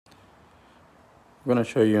I'm gonna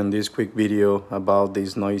show you in this quick video about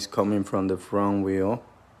this noise coming from the front wheel.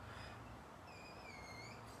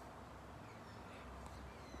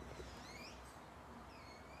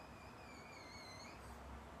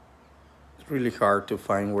 It's really hard to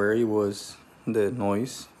find where it was, the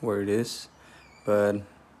noise, where it is, but I'm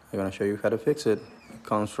gonna show you how to fix it. It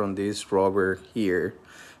comes from this rubber here.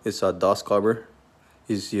 It's a dust cover.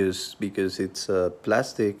 It's used because it's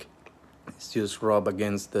plastic. It's just rub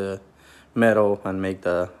against the metal and make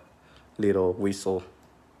the little whistle.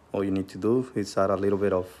 All you need to do is add a little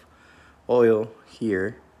bit of oil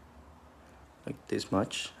here, like this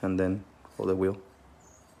much, and then roll the wheel.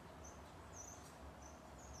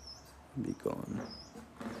 Be gone.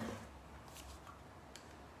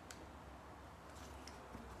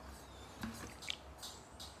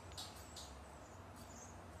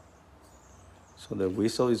 So the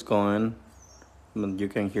whistle is going. You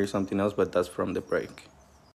can hear something else, but that's from the brake.